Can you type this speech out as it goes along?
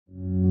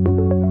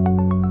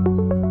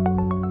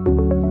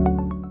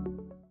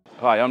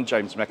Hi, I'm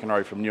James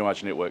McInroe from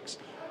Nuage Networks.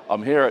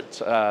 I'm here at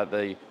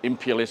the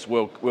MPLS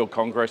World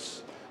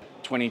Congress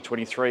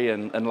 2023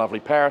 in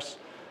lovely Paris.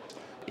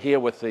 Here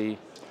with the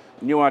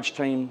Nuage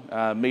team,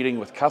 meeting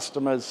with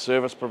customers,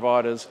 service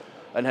providers,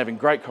 and having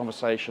great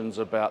conversations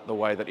about the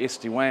way that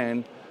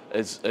SD-WAN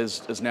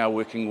is now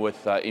working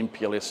with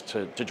MPLS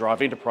to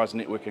drive enterprise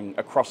networking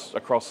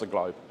across the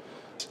globe.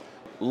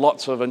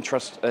 Lots of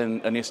interest in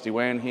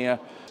SD-WAN here,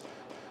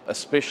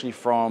 especially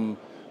from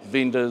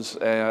vendors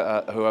who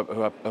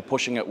are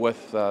pushing it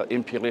with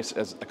MPLS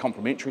as a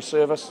complementary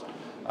service,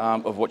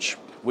 of which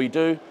we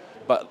do,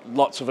 but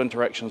lots of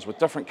interactions with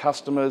different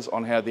customers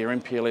on how their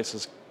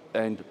MPLSs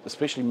and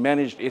especially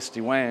managed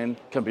SD-WAN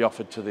can be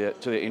offered to their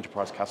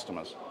enterprise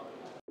customers.